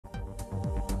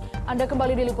Anda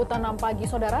kembali di Liputan 6 Pagi,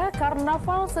 Saudara.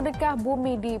 Karnaval sedekah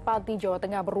bumi di Pati, Jawa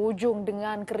Tengah berujung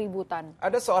dengan keributan.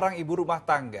 Ada seorang ibu rumah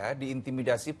tangga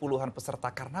diintimidasi puluhan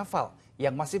peserta karnaval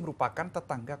yang masih merupakan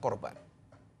tetangga korban.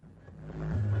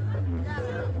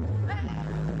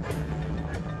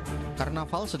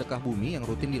 Karnaval sedekah bumi yang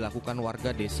rutin dilakukan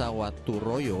warga desa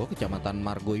Waturoyo, Kecamatan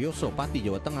Margoyoso, Pati,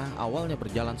 Jawa Tengah awalnya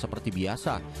berjalan seperti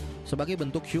biasa. Sebagai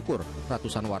bentuk syukur,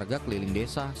 ratusan warga keliling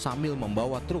desa sambil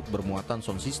membawa truk bermuatan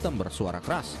sound system bersuara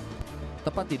keras.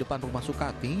 Tepat di depan rumah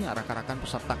Sukati, arak-arakan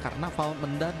peserta karnaval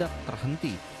mendadak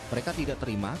terhenti. Mereka tidak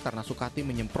terima karena Sukati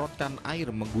menyemprotkan air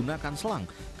menggunakan selang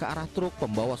ke arah truk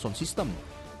pembawa sound system.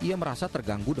 Ia merasa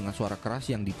terganggu dengan suara keras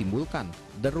yang ditimbulkan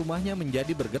dan rumahnya menjadi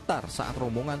bergetar saat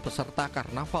rombongan peserta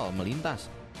karnaval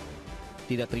melintas.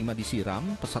 Tidak terima disiram,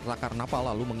 peserta karnaval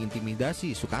lalu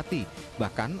mengintimidasi Sukati.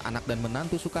 Bahkan anak dan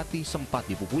menantu Sukati sempat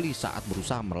dipukuli saat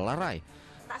berusaha melerai.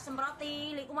 Tak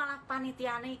semproti, liku malah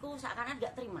panitiane iku seakan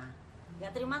gak terima. Gak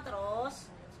terima terus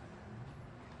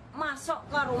masuk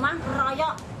ke rumah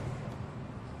keroyok.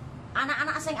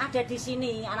 Anak-anak yang ada di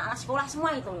sini, anak-anak sekolah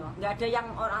semua itu loh, nggak ada yang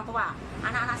orang tua,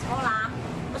 anak-anak sekolah,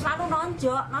 terus lalu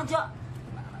nonjok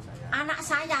anak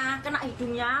saya kena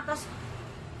hidungnya, terus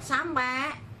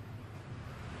sampai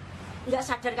nggak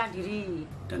sadarkan diri.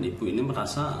 Dan ibu ini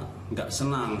merasa nggak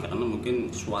senang karena mungkin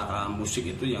suara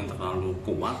musik itu yang terlalu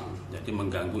kuat, jadi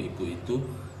mengganggu ibu itu.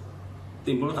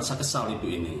 Timbul rasa kesal ibu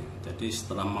ini. Jadi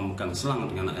setelah memegang selang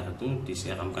dengan air itu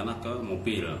disiramkanlah ke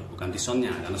mobil, bukan di soundnya,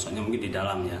 karena soundnya mungkin di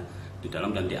dalamnya, di dalam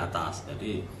dan di atas.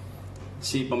 Jadi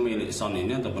si pemilik sound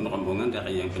ini ataupun rombongan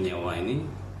dari yang penyewa ini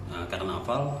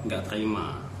karnaval nggak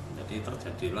terima. Jadi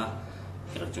terjadilah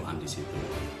kericuhan di situ.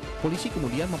 Polisi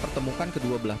kemudian mempertemukan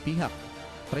kedua belah pihak.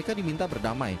 Mereka diminta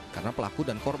berdamai karena pelaku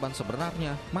dan korban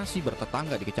sebenarnya masih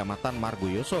bertetangga di Kecamatan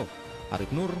Margoyoso.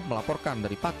 Arif Nur melaporkan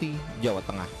dari Pati, Jawa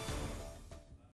Tengah.